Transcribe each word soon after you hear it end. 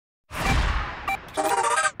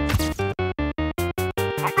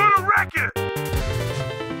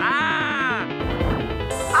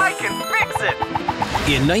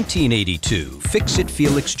In 1982, Fix-It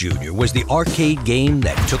Felix Jr. was the arcade game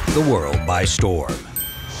that took the world by storm.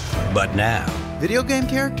 But now, video game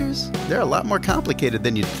characters? They're a lot more complicated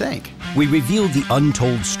than you'd think. we reveal the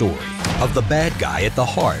untold story of the bad guy at the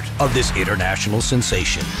heart of this international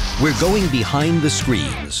sensation. We're going behind the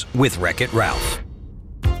screens with Wreck-It Ralph.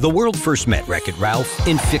 The world first met Wreck-It Ralph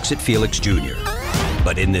in Fix-It Felix Jr.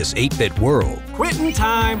 But in this 8-bit world, Quitting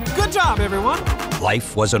time. Good job, everyone.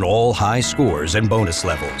 life wasn't all high scores and bonus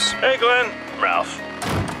levels. Hey, Glenn. Ralph.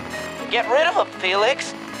 Get rid of them,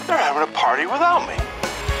 Felix. They're having a party without me.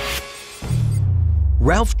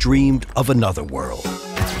 Ralph dreamed of another world.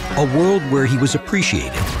 A world where he was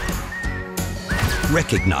appreciated,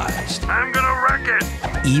 recognized, I'm gonna wreck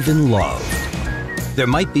it. even loved. There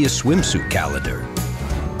might be a swimsuit calendar,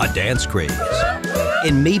 a dance craze,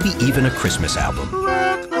 and maybe even a Christmas album.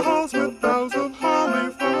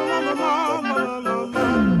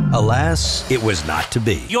 Alas, it was not to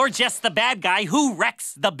be. You're just the bad guy who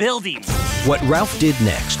wrecks the buildings. What Ralph did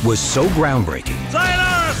next was so groundbreaking,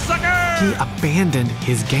 Sayonara, sucker! He abandoned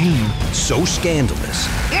his game. so scandalous,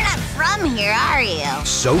 You're not from here, are you?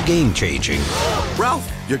 so game-changing,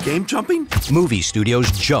 Ralph, you're game jumping? movie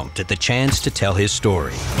studios jumped at the chance to tell his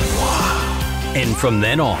story. And from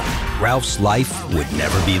then on, Ralph's life would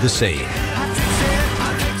never be the same.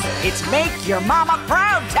 It's make your mama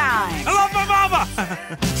proud time. I love my mama!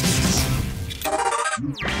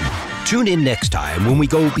 Tune in next time when we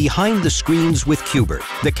go behind the screens with Cubert,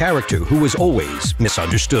 the character who was always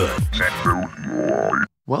misunderstood.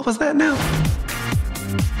 What was that now?